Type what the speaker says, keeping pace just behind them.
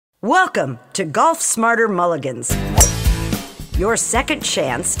Welcome to Golf Smarter Mulligans, your second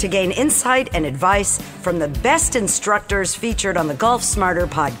chance to gain insight and advice from the best instructors featured on the Golf Smarter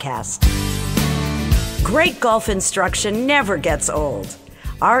podcast. Great golf instruction never gets old.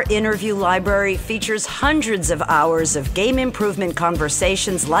 Our interview library features hundreds of hours of game improvement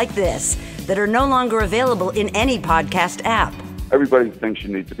conversations like this that are no longer available in any podcast app. Everybody thinks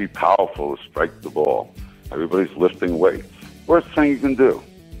you need to be powerful to strike the ball. Everybody's lifting weights. Worst thing you can do.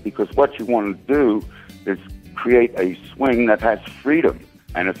 Because what you want to do is create a swing that has freedom.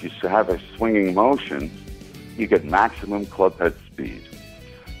 And if you have a swinging motion, you get maximum club head speed.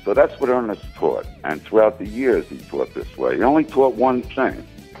 So that's what Ernest taught. And throughout the years, he taught this way. He only taught one thing.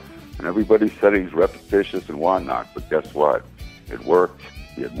 And everybody said he's repetitious and whatnot. But guess what? It worked.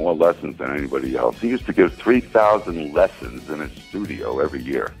 He had more lessons than anybody else. He used to give 3,000 lessons in his studio every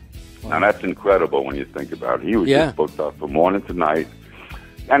year. Wow. Now, that's incredible when you think about it. He was just booked up from morning to night.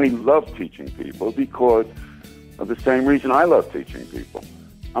 And he loved teaching people because of the same reason I love teaching people.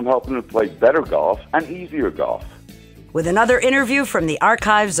 I'm helping them play better golf and easier golf. With another interview from the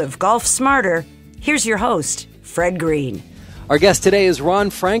archives of Golf Smarter, here's your host, Fred Green. Our guest today is Ron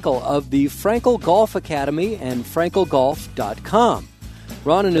Frankel of the Frankel Golf Academy and frankelgolf.com.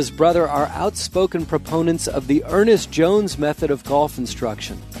 Ron and his brother are outspoken proponents of the Ernest Jones method of golf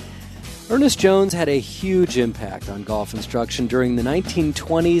instruction. Ernest Jones had a huge impact on golf instruction during the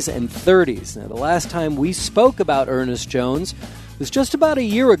 1920s and 30s. Now, the last time we spoke about Ernest Jones was just about a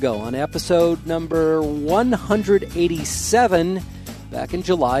year ago on episode number 187 back in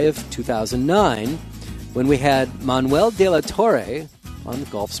July of 2009 when we had Manuel de la Torre on the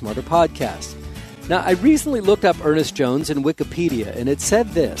Golf Smarter podcast. Now, I recently looked up Ernest Jones in Wikipedia, and it said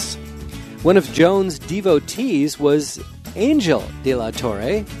this. One of Jones' devotees was Angel de la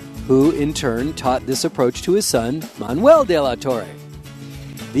Torre, who in turn taught this approach to his son, Manuel de la Torre.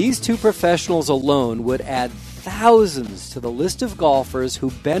 These two professionals alone would add thousands to the list of golfers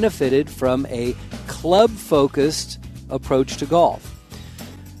who benefited from a club-focused approach to golf.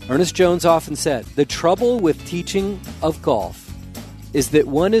 Ernest Jones often said, the trouble with teaching of golf is that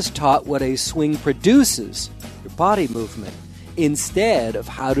one is taught what a swing produces, your body movement, instead of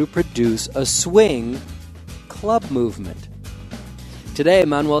how to produce a swing club movement. Today,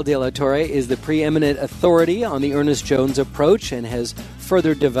 Manuel de la Torre is the preeminent authority on the Ernest Jones approach and has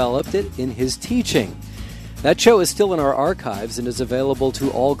further developed it in his teaching. That show is still in our archives and is available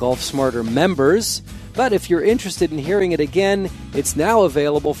to all Golf Smarter members. But if you're interested in hearing it again, it's now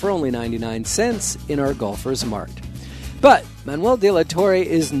available for only 99 cents in our Golfers Mart. But Manuel de la Torre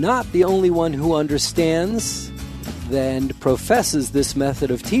is not the only one who understands and professes this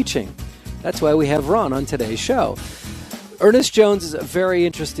method of teaching. That's why we have Ron on today's show. Ernest Jones is a very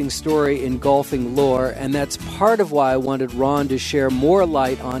interesting story in golfing lore, and that's part of why I wanted Ron to share more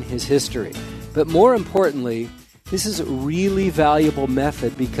light on his history. But more importantly, this is a really valuable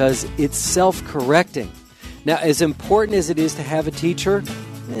method because it's self-correcting. Now, as important as it is to have a teacher,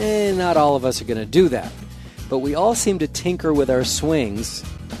 not all of us are going to do that. But we all seem to tinker with our swings.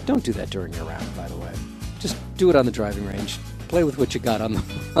 Don't do that during your round, by the way. Just do it on the driving range. Play with what you got on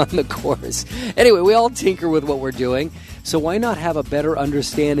the course. Anyway, we all tinker with what we're doing, so why not have a better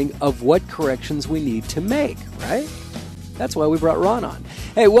understanding of what corrections we need to make, right? That's why we brought Ron on.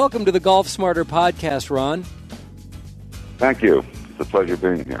 Hey, welcome to the Golf Smarter podcast, Ron. Thank you. It's a pleasure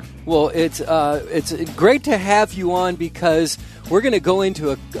being here. Well, it's great to have you on because we're going to go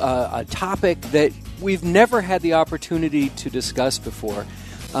into a topic that we've never had the opportunity to discuss before.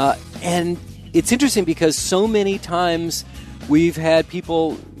 And it's interesting because so many times we've had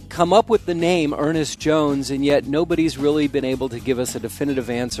people come up with the name Ernest Jones, and yet nobody's really been able to give us a definitive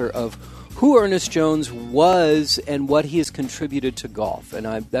answer of who Ernest Jones was and what he has contributed to golf. And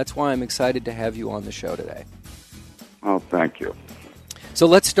that's why I'm excited to have you on the show today. Oh, thank you. So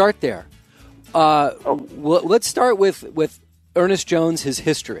let's start there. Let's start with Ernest Jones, his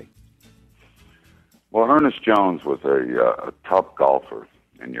history. Well, Ernest Jones was a top golfer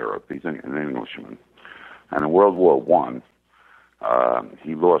in Europe. He's an Englishman. And in World War I,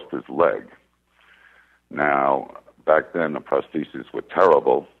 he lost his leg. Now, back then, the prostheses were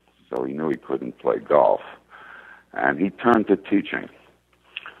terrible, so he knew he couldn't play golf. And he turned to teaching.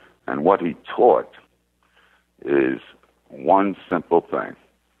 And what he taught is one simple thing.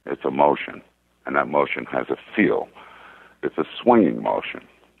 It's a motion, and that motion has a feel. It's a swinging motion.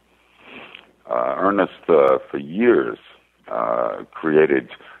 Ernest, for years, created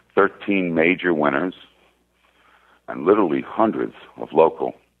 13 major winners and literally hundreds of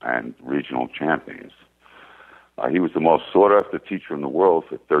local and regional champions. He was the most sought-after teacher in the world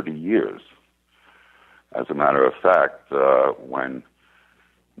for 30 years. As a matter of fact, when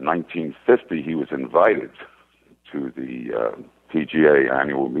 1950, he was invited to the PGA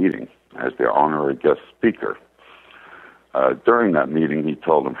annual meeting as their honorary guest speaker. During that meeting, he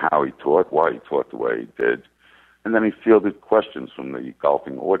told them how he taught, why he taught the way he did, and then he fielded questions from the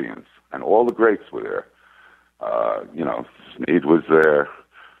golfing audience. And all the greats were there. Snead was there.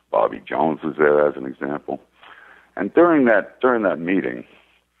 Bobby Jones was there, as an example. And during that meeting,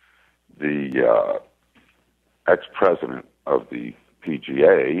 the ex-president of the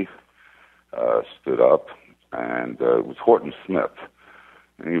PGA stood up, and it was Horton Smith.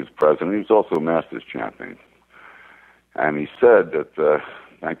 And he was president. He was also a Masters champion. And he said that,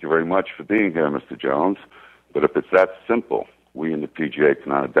 thank you very much for being here, Mr. Jones, but if it's that simple, we in the PGA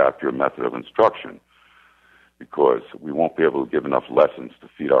cannot adapt your method of instruction because we won't be able to give enough lessons to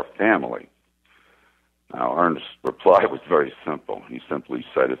feed our family. Now, Ernest's reply was very simple. He simply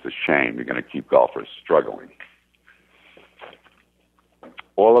said, it's a shame you're going to keep golfers struggling.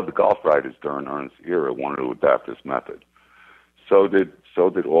 All of the golf writers during Ernest's era wanted to adapt this method. So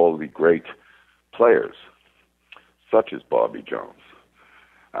did all the great players, such as Bobby Jones.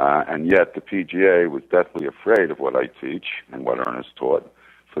 And yet the PGA was deathly afraid of what I teach and what Ernest taught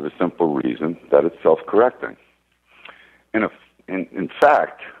for the simple reason that it's self-correcting. In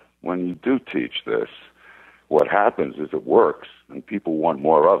fact, when you do teach this, what happens is it works, and people want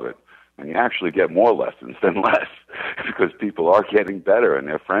more of it, and you actually get more lessons than less because people are getting better, and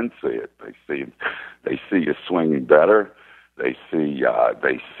their friends see it. They see you swinging better. They see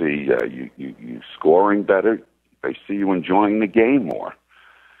you scoring better. They see you enjoying the game more.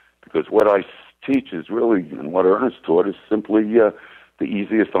 Because what I teach is really, and what Ernest taught, is simply the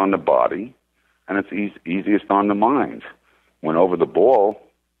easiest on the body, and it's easiest on the mind. When over the ball,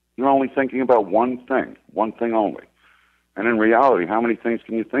 you're only thinking about one thing only. And in reality, how many things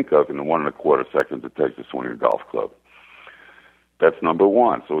can you think of in the 1.25 seconds it takes to swing a golf club? That's number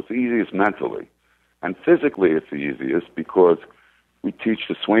one. So it's the easiest mentally. And physically, it's the easiest because we teach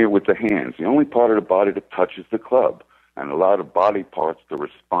to swing it with the hands, the only part of the body that touches the club, and allow the body parts to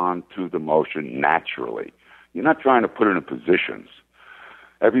respond to the motion naturally. You're not trying to put it in positions.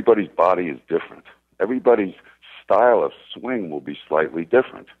 Everybody's body is different. Everybody's style of swing will be slightly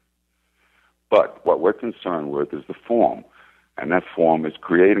different. But what we're concerned with is the form, and that form is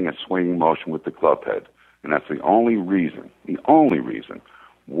creating a swinging motion with the club head. And that's the only reason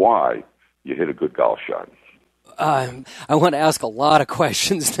why you hit a good golf shot. I want to ask a lot of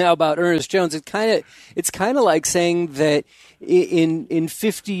questions now about Ernest Jones. It's kind of like saying that in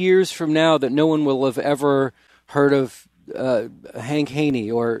 50 years from now that no one will have ever heard of Hank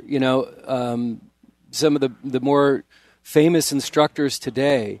Haney or some of the more famous instructors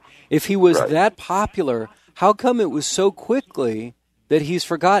today. If he was that popular, how come it was so quickly that he's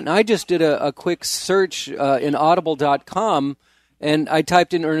forgotten? I just did a quick search in Audible.com. And I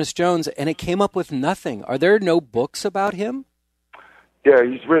typed in Ernest Jones, and it came up with nothing. Are there no books about him? Yeah,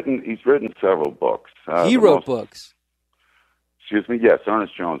 he's written several books. He wrote books. Excuse me? Yes,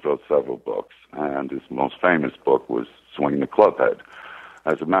 Ernest Jones wrote several books, and his most famous book was Swing the Club Head.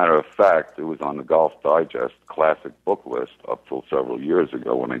 As a matter of fact, it was on the Golf Digest classic book list up till several years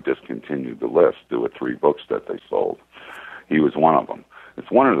ago when they discontinued the list. There were 3 books that they sold. He was one of them. It's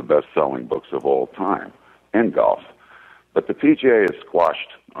one of the best-selling books of all time in golf. But the PGA has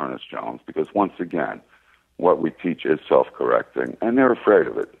squashed Ernest Jones because, once again, what we teach is self-correcting, and they're afraid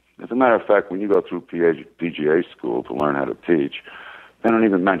of it. As a matter of fact, when you go through PGA school to learn how to teach, they don't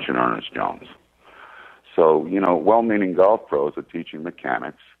even mention Ernest Jones. So, well-meaning golf pros are teaching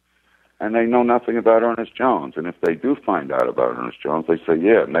mechanics, and they know nothing about Ernest Jones. And if they do find out about Ernest Jones, they say,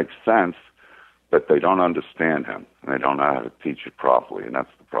 yeah, it makes sense, but they don't understand him, and they don't know how to teach it properly, and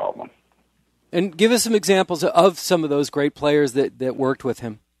that's the problem. And give us some examples of some of those great players that worked with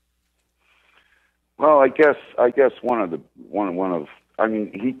him. Well, I guess he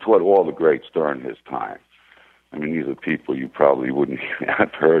taught all the greats during his time. I mean, these are people you probably wouldn't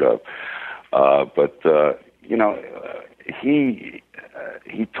have heard of.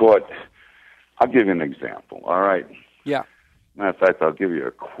 He taught. I'll give you an example. All right. Yeah. Matter of fact, I'll give you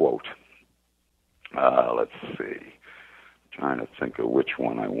a quote. Let's see. Trying to think of which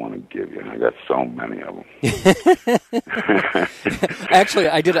one I want to give you. I got so many of them. Actually,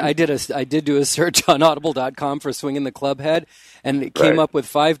 I did do a search on Audible.com for Swinging the Club Head, and it came up with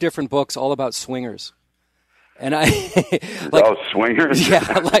 5 different books all about swingers. And swingers?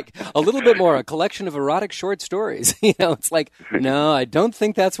 Yeah, like a little bit more, a collection of erotic short stories. It's like, no, I don't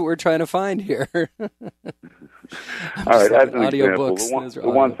think that's what we're trying to find here. All right, as an example, the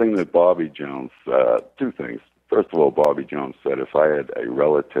one thing that Bobby Jones, 2 things. First of all, Bobby Jones said, if I had a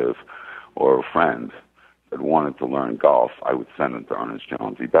relative or a friend that wanted to learn golf, I would send them to Ernest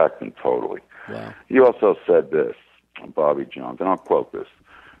Jones. He backed them totally. Wow. He also said this, Bobby Jones, and I'll quote this: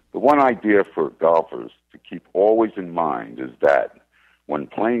 "The one idea for golfers to keep always in mind is that when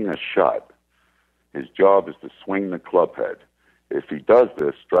playing a shot, his job is to swing the club head. If he does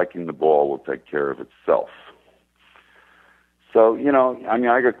this, striking the ball will take care of itself." So,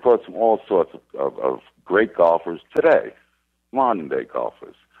 I got quotes from all sorts of great golfers today, modern-day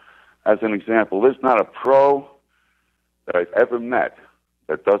golfers. As an example, there's not a pro that I've ever met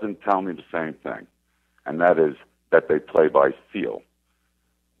that doesn't tell me the same thing, and that is that they play by feel.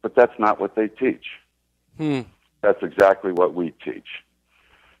 But that's not what they teach. That's exactly what we teach,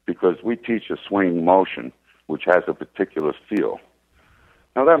 because we teach a swinging motion which has a particular feel.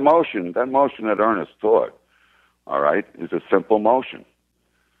 Now, that motion that Ernest taught, all right, is a simple motion.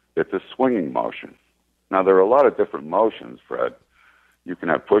 It's a swinging motion. Now, there are a lot of different motions, Fred. You can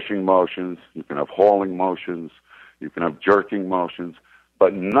have pushing motions, you can have hauling motions, you can have jerking motions,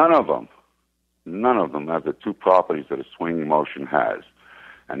 but none of them have the two properties that a swinging motion has,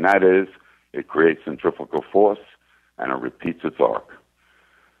 and that is it creates centrifugal force and it repeats its arc.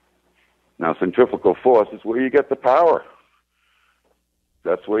 Now, centrifugal force is where you get the power.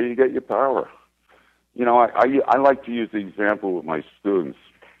 That's where you get your power. I like to use the example with my students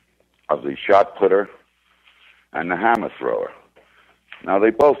of the shot putter and the hammer thrower. Now,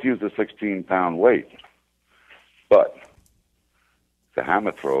 they both use a 16-pound weight, but the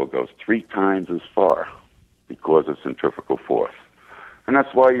hammer thrower goes 3 times as far because of centrifugal force. And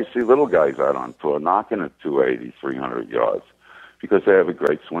that's why you see little guys out on tour knocking at 280, 300 yards, because they have a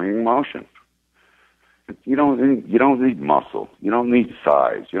great swinging motion. You don't need muscle. You don't need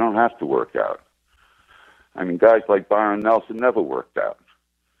size. You don't have to work out. I mean, guys like Byron Nelson never worked out.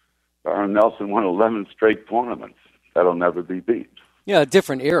 Byron Nelson won 11 straight tournaments. That'll never be beat. Yeah, a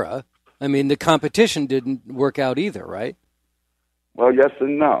different era. I mean, the competition didn't work out either, right? Well, yes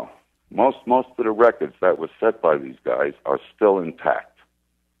and no. Most of the records that were set by these guys are still intact.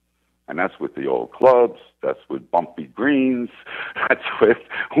 And that's with the old clubs. That's with bumpy greens. That's with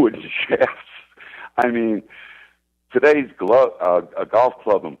wooden shafts. I mean, today's a golf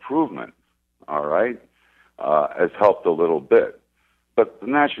club improvement, all right, has helped a little bit. But the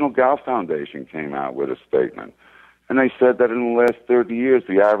National Golf Foundation came out with a statement, and they said that in the last 30 years,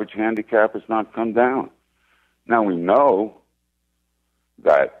 the average handicap has not come down. Now, we know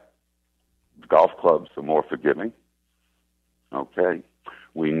that golf clubs are more forgiving, okay?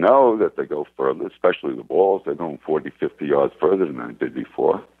 We know that they go further, especially the balls. They're going 40, 50 yards further than they did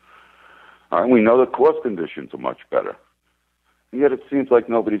before. And we know the course conditions are much better. And yet it seems like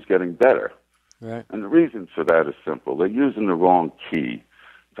nobody's getting better. Right. And the reason for that is simple. They're using the wrong key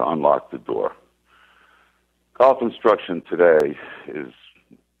to unlock the door. Golf instruction today is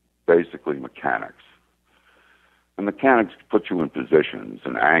basically mechanics. And mechanics put you in positions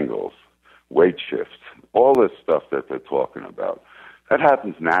and angles, weight shifts, all this stuff that they're talking about. That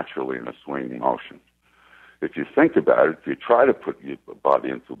happens naturally in a swinging motion. If you think about it, if you try to put your body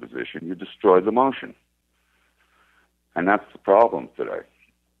into a position, you destroy the motion. And that's the problem today.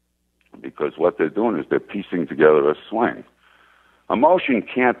 Because what they're doing is they're piecing together a swing. A motion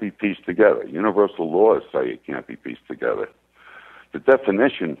can't be pieced together. Universal laws say it can't be pieced together. The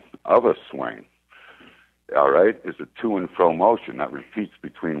definition of a swing, all right, is a to and fro motion that repeats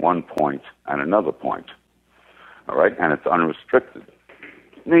between one point and another point, all right, and it's unrestricted,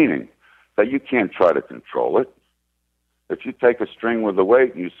 meaning that you can't try to control it. If you take a string with a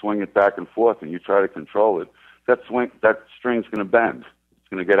weight and you swing it back and forth and you try to control it, that string's going to bend. It's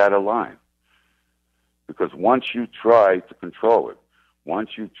going to get out of line. Because once you try to control it,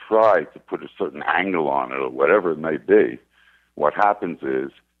 once you try to put a certain angle on it or whatever it may be, what happens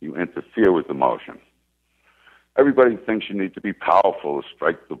is you interfere with the motion. Everybody thinks you need to be powerful to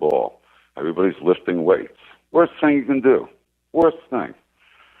strike the ball. Everybody's lifting weights. Worst thing you can do. Worst thing.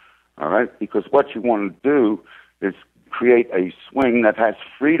 All right? Because what you want to do is create a swing that has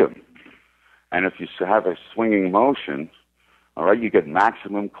freedom. And if you have a swinging motion, all right, you get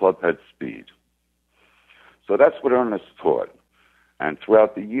maximum club head speed. So that's what Ernest taught. And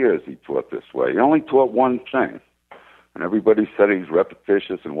throughout the years, he taught this way. He only taught one thing. And everybody said he's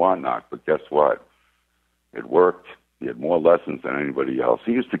repetitious and whatnot. But guess what? It worked. He had more lessons than anybody else.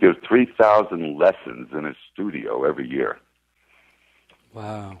 He used to give 3,000 lessons in his studio every year.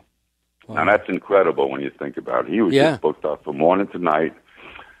 Wow. Now, that's incredible when you think about it. He was just booked up from morning to night.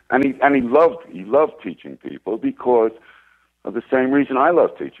 And he loved teaching people because of the same reason I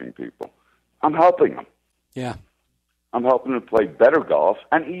love teaching people. I'm helping them. Yeah. I'm helping them play better golf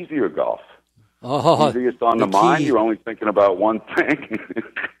and easier golf. Oh, easiest on the key. mind, you're only thinking about one thing.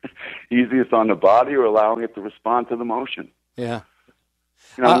 Easiest on the body, you're allowing it to respond to the motion. Yeah.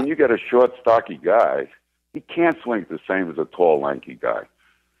 When you get a short, stocky guy, he can't swing the same as a tall, lanky guy.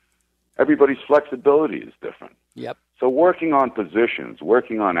 Everybody's flexibility is different. Yep. So working on positions,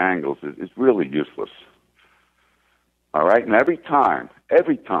 working on angles is really useless. All right? And every time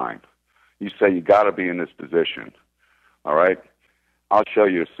you say you got to be in this position, all right, I'll show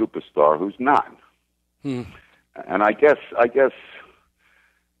you a superstar who's not. And I guess,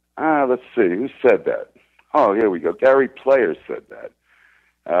 let's see, who said that? Oh, here we go. Gary Player said that.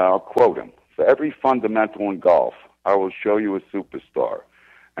 I'll quote him. For every fundamental in golf, I will show you a superstar.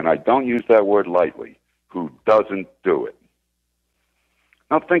 And I don't use that word lightly, who doesn't do it.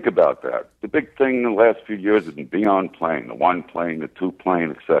 Now think about that. The big thing in the last few years has been beyond playing, the one playing, the two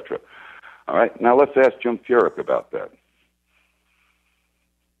playing, etc. All right, now let's ask Jim Furyk about that.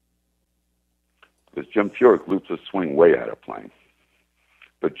 Because Jim Furyk loops a swing way out of playing.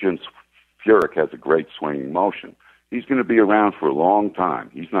 But Jim Furyk has a great swinging motion. He's going to be around for a long time.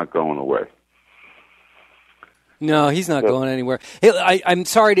 He's not going away. No, he's not going anywhere. Hey, I'm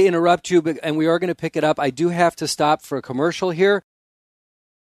sorry to interrupt you, and we are going to pick it up. I do have to stop for a commercial here.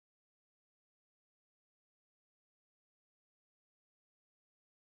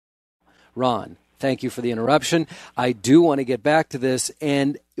 Ron, thank you for the interruption. I do want to get back to this,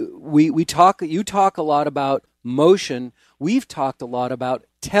 and you talk a lot about motion. We've talked a lot about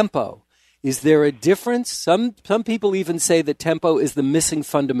tempo. Is there a difference? Some people even say that tempo is the missing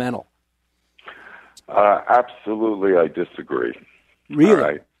fundamental. Absolutely, I disagree. Really? All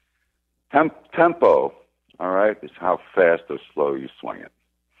right. Tempo, all right, is how fast or slow you swing it.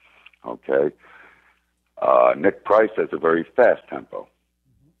 Okay? Nick Price has a very fast tempo.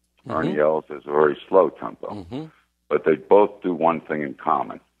 Mm-hmm. Ernie Els has a very slow tempo. Mm-hmm. But they both do one thing in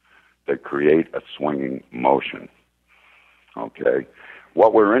common. They create a swinging motion. Okay?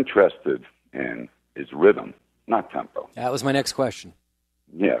 What we're interested in is rhythm, not tempo. That was my next question.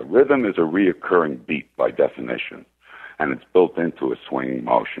 Yeah, rhythm is a reoccurring beat by definition, and it's built into a swinging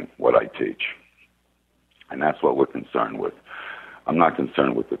motion, what I teach. And that's what we're concerned with. I'm not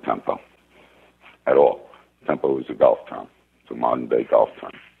concerned with the tempo at all. Tempo is a golf term. It's a modern-day golf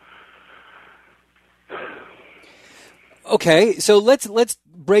term. Okay, so let's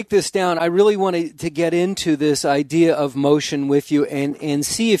break this down. I really wanted to get into this idea of motion with you and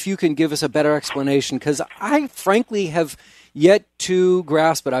see if you can give us a better explanation, because I frankly have yet to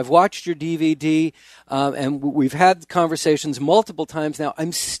grasp it. I've watched your DVD, and we've had conversations multiple times now.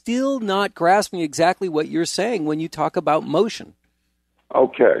 I'm still not grasping exactly what you're saying when you talk about motion.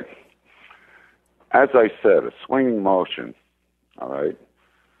 Okay. As I said, a swinging motion, all right,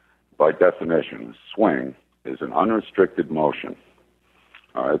 by definition, swing is an unrestricted motion,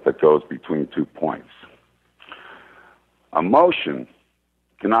 all right, that goes between 2 points. A motion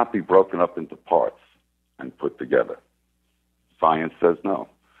cannot be broken up into parts and put together. Science says no.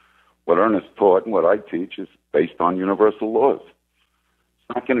 What Ernest taught and what I teach is based on universal laws.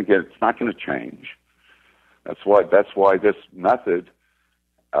 It's not going to change. That's why this method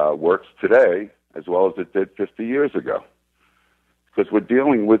works today as well as it did 50 years ago. Because we're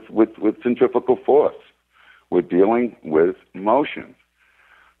dealing with centrifugal force. We're dealing with motion.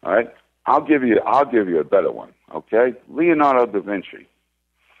 All right? I'll give you a better one, okay? Leonardo da Vinci.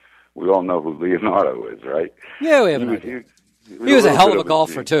 We all know who Leonardo is, right? Yeah, we have an idea. He was a hell of a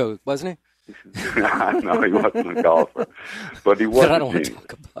golfer, too, wasn't he? No, he wasn't a golfer. But he was I a don't want genius. to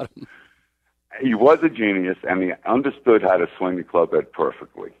talk about him. He was a genius, and he understood how to swing the club head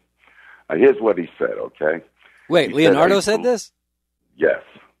perfectly. Here's what he said, okay? Wait, Leonardo said this? Yes.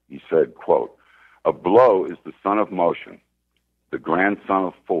 He said, quote, "A blow is the son of motion, the grandson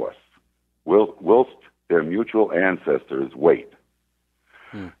of force, whilst their mutual ancestor is weight."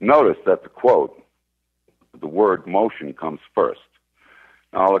 Notice that the word motion comes first.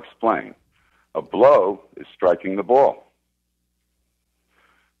 Now I'll explain. A blow is striking the ball.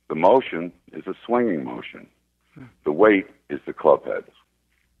 The motion is a swinging motion. The weight is the club head.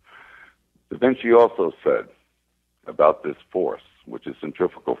 Da Vinci also said about this force, which is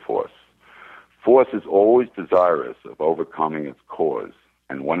centrifugal force. Force is always desirous of overcoming its cause,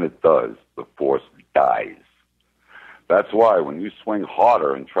 and when it does, the force dies. That's why when you swing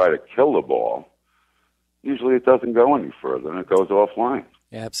harder and try to kill the ball, usually it doesn't go any further and it goes offline.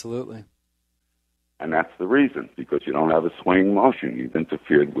 Absolutely. And that's the reason, because you don't have a swinging motion. You've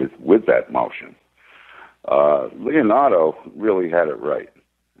interfered with that motion. Leonardo really had it right.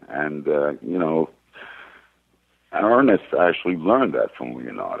 And, Ernest actually learned that from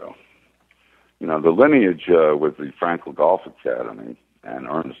Leonardo. The lineage with the Frankel Golf Academy and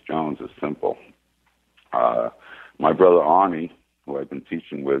Ernest Jones is simple. My brother Arnie, who I've been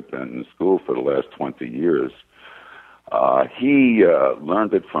teaching with in the school for the last 20 years, he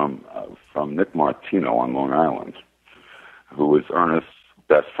learned it from Nick Martino on Long Island, who was Ernest's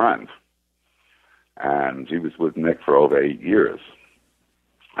best friend. And he was with Nick for over 8 years.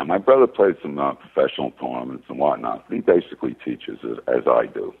 And my brother played some professional tournaments and whatnot. He basically teaches as I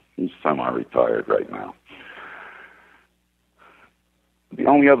do. He's semi-retired right now. The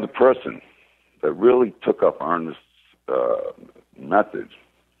only other person that really took up Ernest's method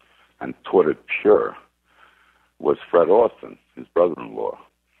and taught it pure was Fred Austin, his brother-in-law,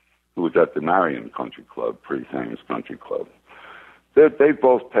 who was at the Marion Country Club, pretty famous country club. They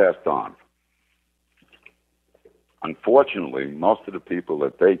both passed on. Unfortunately, most of the people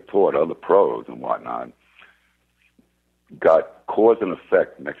that they taught, other pros and whatnot, got cause and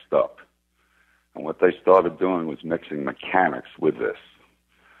effect mixed up. And what they started doing was mixing mechanics with this.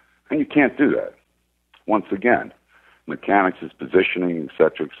 And you can't do that. Once again, mechanics is positioning, et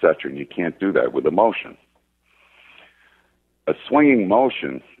cetera, and you can't do that with a motion. A swinging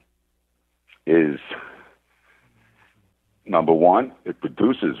motion is, number one, it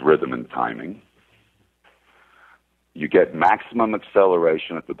produces rhythm and timing. You get maximum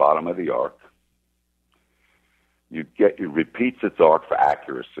acceleration at the bottom of the arc. It repeats its arc for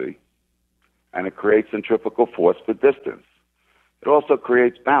accuracy, and it creates centrifugal force for distance. It also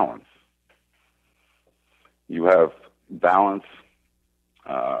creates balance. You have balance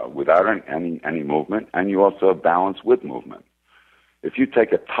without any movement, and you also have balance with movement. If you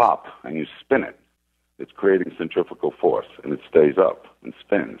take a top and you spin it, it's creating centrifugal force, and it stays up and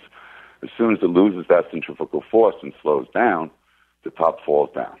spins. As soon as it loses that centrifugal force and slows down, the top falls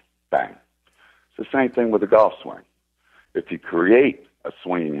down. Bang. It's the same thing with a golf swing. If you create a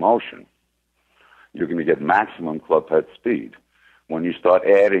swinging motion, you're going to get maximum club head speed. When you start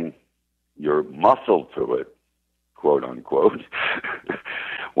adding your muscle to it, quote unquote,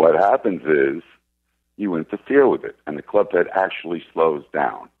 what happens is you interfere with it, and the club head actually slows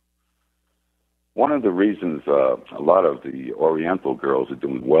down. One of the reasons a lot of the Oriental girls are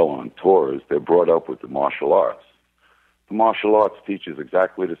doing well on tour is they're brought up with the martial arts. The martial arts teaches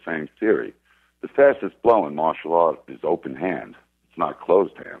exactly the same theory. The fastest blow in martial art is open hand. It's not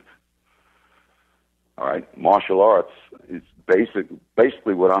closed hand. All right? Martial arts is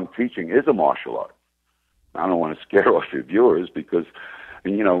basically what I'm teaching is a martial art. I don't want to scare off your viewers because,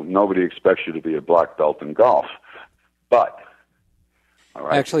 nobody expects you to be a black belt in golf. But, all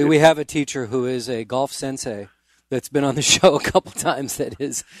right. Actually, we have a teacher who is a golf sensei that's been on the show a couple times that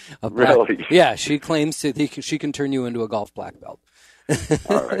is a black, really? Yeah, she claims she can turn you into a golf black belt.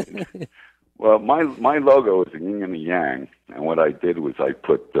 All right. Well, my logo is a yin and a yang, and what I did was I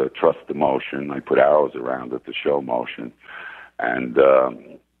put trust the motion. I put arrows around it to show motion, and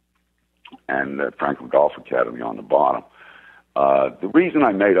Frankel Golf Academy on the bottom. The reason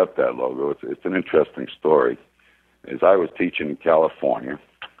I made up that logo, it's an interesting story, is I was teaching in California.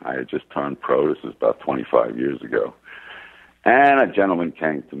 I had just turned pro. This was about 25 years ago. And a gentleman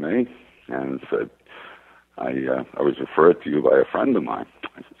came to me and said, I was referred to you by a friend of mine.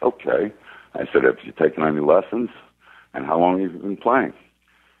 I said, okay. I said, have you taken any lessons? And how long have you been playing?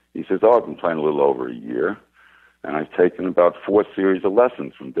 He says, I've been playing a little over a year, and I've taken about 4 series of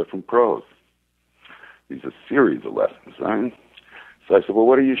lessons from different pros. These are series of lessons, right? So I said, well,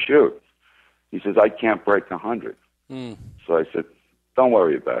 what do you shoot? He says, I can't break 100. So I said, don't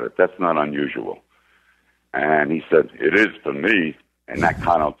worry about it. That's not unusual. And he said, it is for me in that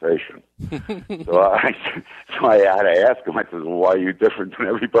connotation. So I had to ask him, I said, well, why are you different than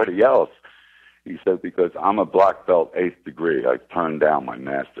everybody else? He said, because I'm a black belt 8th degree. I turned down my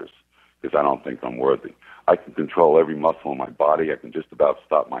master's because I don't think I'm worthy. I can control every muscle in my body. I can just about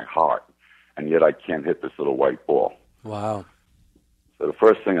stop my heart. And yet I can't hit this little white ball. Wow. So the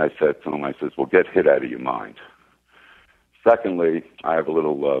first thing I said to him, I said, well, get hit out of your mind. Secondly, I have a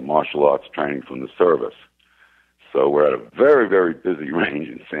little martial arts training from the service. So we're at a very, very busy range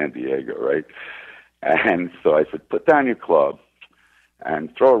in San Diego, right? And so I said, put down your club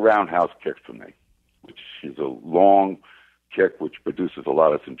and throw a roundhouse kick for me, which is a long kick which produces a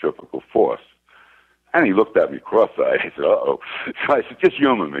lot of centrifugal force. And he looked at me cross-eyed. He said, uh-oh. So I said, just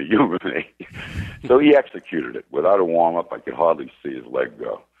humor me. So he executed it. Without a warm-up, I could hardly see his leg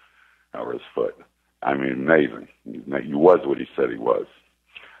go, or his foot. I mean, amazing. He was what he said he was.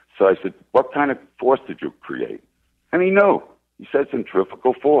 So I said, what kind of force did you create? And he knew. He said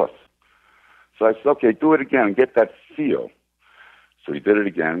centrifugal force. So I said, okay, do it again and get that feel. So he did it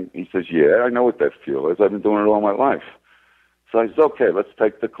again. He says, yeah, I know what that feel is. I've been doing it all my life. So I said, okay, let's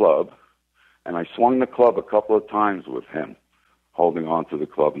take the club. And I swung the club a couple of times with him holding on to the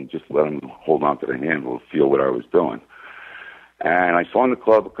club and just let him hold on to the handle and feel what I was doing. And I swung the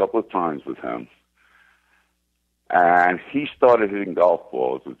club a couple of times with him. And he started hitting golf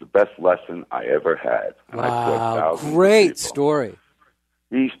balls. It was the best lesson I ever had. And wow, great story.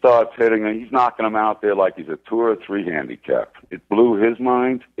 He starts hitting, and he's knocking them out there like he's a 2 or 3 handicap. It blew his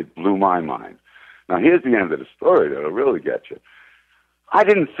mind. It blew my mind. Now, here's the end of the story that'll really get you. I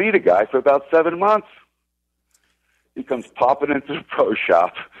didn't see the guy for about 7 months. He comes popping into the pro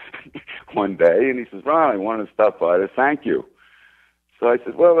shop one day, and he says, Ron, I wanted to stop by to thank you. So I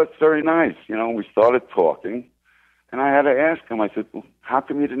said, well, that's very nice. You know, we started talking, and I had to ask him, I said, well, how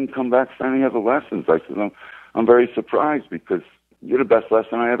come you didn't come back for any other lessons? I said, I'm very surprised because you're the best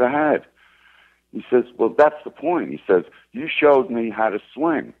lesson I ever had. He says, well, that's the point. He says, you showed me how to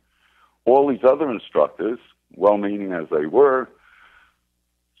swing. All these other instructors, well-meaning as they were,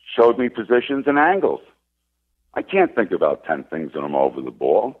 showed me positions and angles. I can't think about 10 things when I'm over the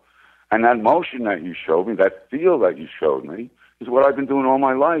ball. And that motion that you showed me, that feel that you showed me, is what I've been doing all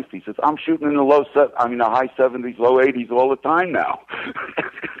my life. He says, I'm shooting in the high 70s, low 80s all the time now.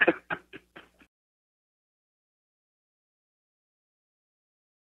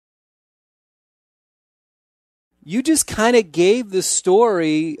 You just kind of gave the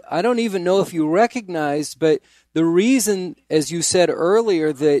story. I don't even know if you recognized, but the reason, as you said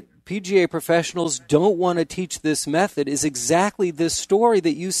earlier, that PGA professionals don't want to teach this method is exactly this story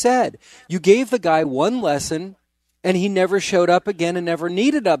that you said. You gave the guy one lesson, and he never showed up again and never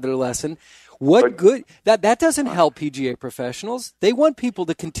needed another lesson. What good? That doesn't help PGA professionals. They want people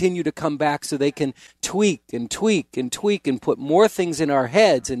to continue to come back so they can tweak and tweak and tweak and put more things in our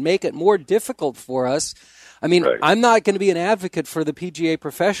heads and make it more difficult for us. I mean, right. I'm not going to be an advocate for the PGA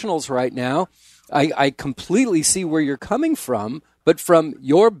professionals right now. I completely see where you're coming from, but from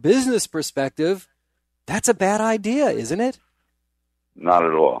your business perspective, that's a bad idea, isn't it? Not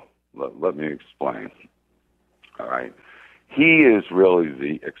at all. Let me explain. All right. He is really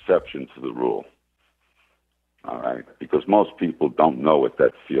the exception to the rule. All right. Because most people don't know what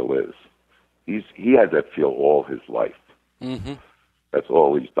that feel is. He had that feel all his life. Mm-hmm. That's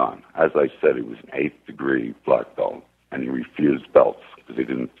all he's done. As I said, he was an 8th degree black belt, and he refused belts because he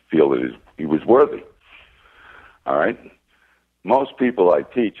didn't feel that he was worthy. All right? Most people I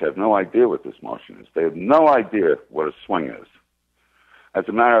teach have no idea what this motion is. They have no idea what a swing is. As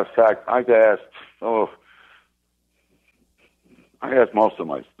a matter of fact, I asked most of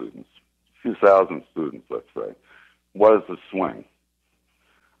my students, a few thousand students, let's say, what is a swing?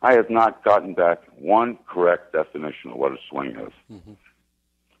 I have not gotten back one correct definition of what a swing is. Mm-hmm.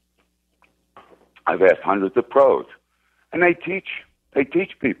 I've asked hundreds of pros, and they teach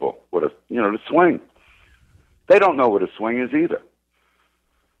people what the swing. They don't know what a swing is either.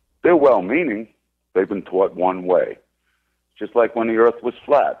 They're well-meaning. They've been taught one way. Just like when the earth was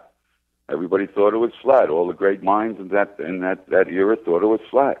flat. Everybody thought it was flat. All the great minds in that era thought it was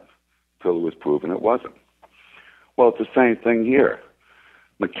flat until it was proven it wasn't. Well, it's the same thing here.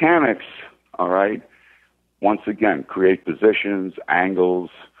 Mechanics, all right, once again, create positions, angles,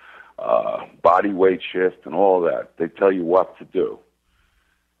 body weight shift, and all that. They tell you what to do.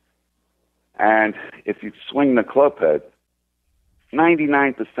 And if you swing the club head,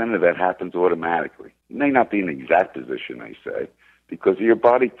 99% of that happens automatically. You may not be in the exact position, they say, because of your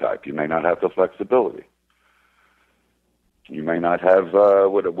body type. You may not have the flexibility. You may not have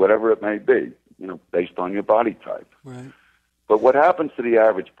whatever it may be, based on your body type. Right. But what happens to the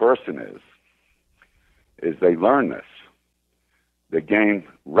average person is they learn this. The game,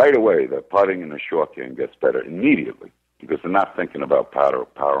 right away, the putting and the short game gets better immediately because they're not thinking about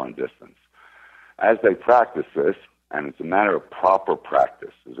power and distance. As they practice this, and it's a matter of proper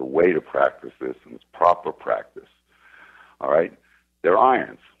practice. There's a way to practice this, and it's proper practice. All right? They're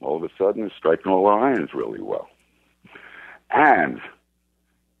irons. All of a sudden, they're striking all their irons really well. And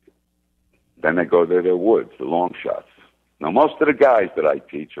then they go to their woods, the long shots. Now, most of the guys that I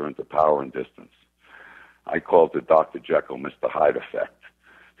teach are into power and distance. I call it the Dr. Jekyll, Mr. Hyde effect.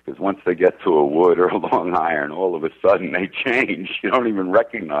 Because once they get to a wood or a long iron, all of a sudden they change. You don't even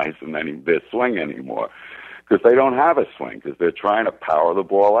recognize their swing anymore. Because they don't have a swing, because they're trying to power the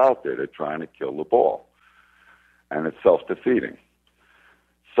ball out there. They're trying to kill the ball. And it's self-defeating.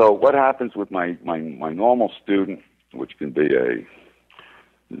 So what happens with my normal student, which can be a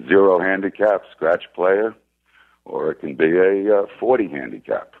 0 handicap scratch player, or it can be a 40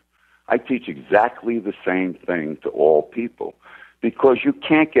 handicap. I teach exactly the same thing to all people because you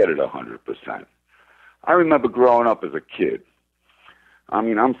can't get it 100%. I remember growing up as a kid. I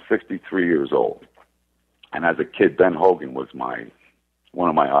mean, I'm 63 years old. And as a kid, Ben Hogan was one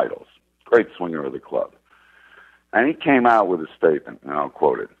of my idols. Great swinger of the club. And he came out with a statement, and I'll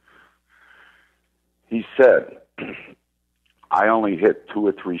quote it. He said, I only hit 2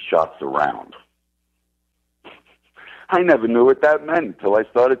 or 3 shots around. I never knew what that meant until I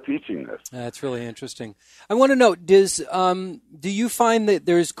started teaching this. That's really interesting. I want to know, do you find that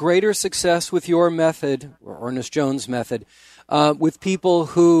there's greater success with your method, or Ernest Jones' method, with people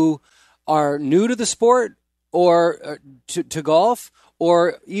who are new to the sport or to golf,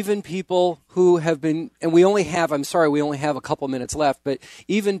 or even people who have been, and we only have a couple minutes left, but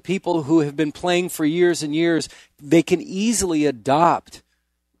even people who have been playing for years and years, they can easily adopt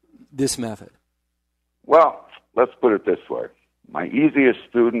this method? Well, let's put it this way. My easiest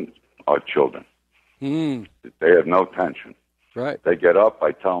students are children. They have no tension. Right. They get up,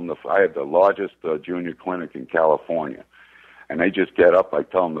 I tell them, I have the largest junior clinic in California, and they just get up, I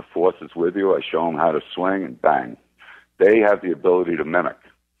tell them the force is with you, I show them how to swing, and bang. They have the ability to mimic.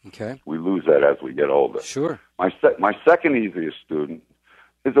 Okay. We lose that as we get older. Sure. My second easiest student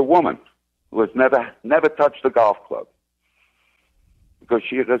is a woman who has never touched a golf club because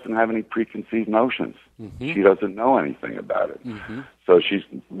she doesn't have any preconceived notions. Mm-hmm. She doesn't know anything about it. Mm-hmm. So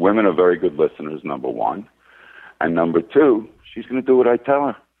women are very good listeners, number one. And number two, she's going to do what I tell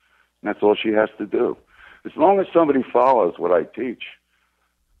her. And that's all she has to do. As long as somebody follows what I teach,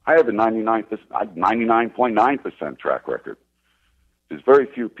 I have a 99.9% track record. There's very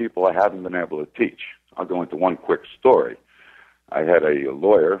few people I haven't been able to teach. I'll go into one quick story. I had a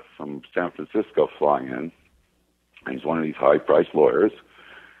lawyer from San Francisco flying in. He's one of these high-priced lawyers,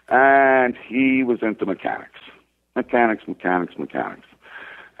 and he was into mechanics. And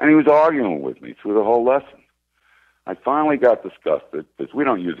he was arguing with me through the whole lesson. I finally got disgusted because we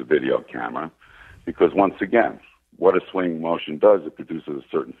don't use a video camera because, once again, what a swing motion does, it produces a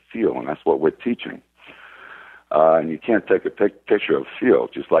certain feel, and that's what we're teaching. And you can't take a picture of feel,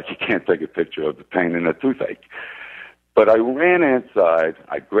 just like you can't take a picture of the pain in a toothache. But I ran inside.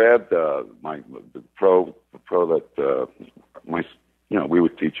 I grabbed the pro that we were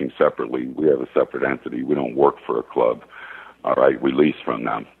teaching separately. We have a separate entity. We don't work for a club. All right, we lease from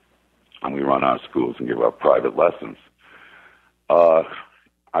them, and we run our schools and give out private lessons.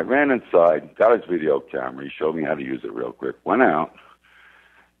 I ran inside, got his video camera. He showed me how to use it real quick. Went out,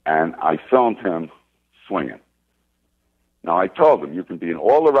 and I filmed him swinging. Now, I told him, you can be in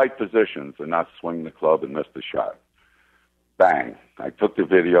all the right positions and not swing the club and miss the shot. Bang. I took the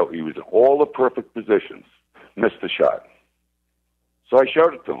video. He was in all the perfect positions, missed the shot. So I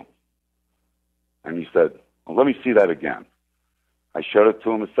showed it to him. And he said, well, let me see that again. I showed it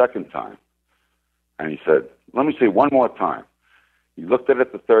to him a second time. And he said, let me see it one more time. He looked at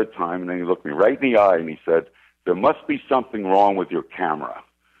it the third time, and then he looked me right in the eye, and he said, there must be something wrong with your camera.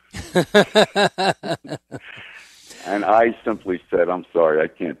 And I simply said, I'm sorry, I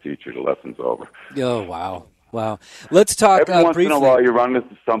can't teach you. The lesson's over. Oh, wow. Let's talk Every once briefly. in a while, you run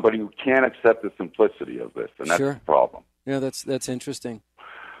into somebody who can't accept the simplicity of this, and that's Sure. the problem. Yeah, that's interesting.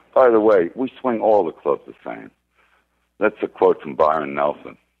 By the way, we swing all the clubs the same. That's a quote from Byron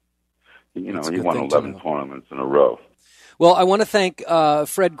Nelson. He won 11 tournaments in a row. Well, I want to thank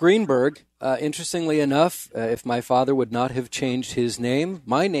Fred Greenberg. Interestingly enough, if my father would not have changed his name,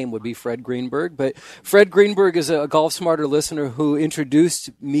 my name would be Fred Greenberg. But Fred Greenberg is a Golf Smarter listener who introduced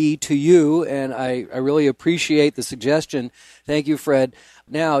me to you, and I really appreciate the suggestion. Thank you, Fred.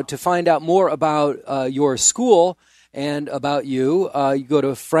 Now, to find out more about your school and about you, you go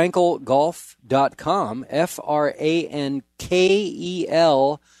to frankelgolf.com,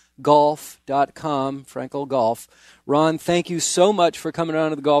 Frankel golf.com, Frankel Golf. Ron, thank you so much for coming on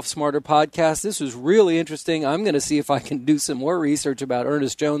to the Golf Smarter podcast. This was really interesting. I'm going to see if I can do some more research about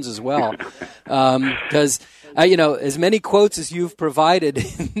Ernest Jones as well. Because, as many quotes as you've provided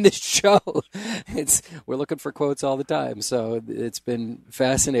in this show, we're looking for quotes all the time. So it's been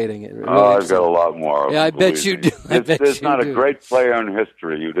fascinating. Really I've got a lot more. Yeah, I bet you do. There's not a great player in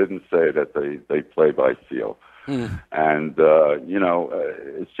history who didn't say that they play by feel. And,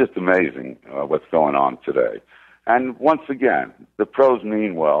 it's just amazing what's going on today. And once again, the pros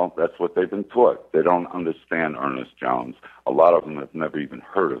mean well. That's what they've been taught. They don't understand Ernest Jones. A lot of them have never even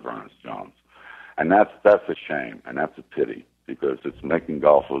heard of Ernest Jones. And that's a shame, and that's a pity, because it's making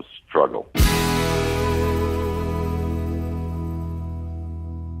golfers struggle.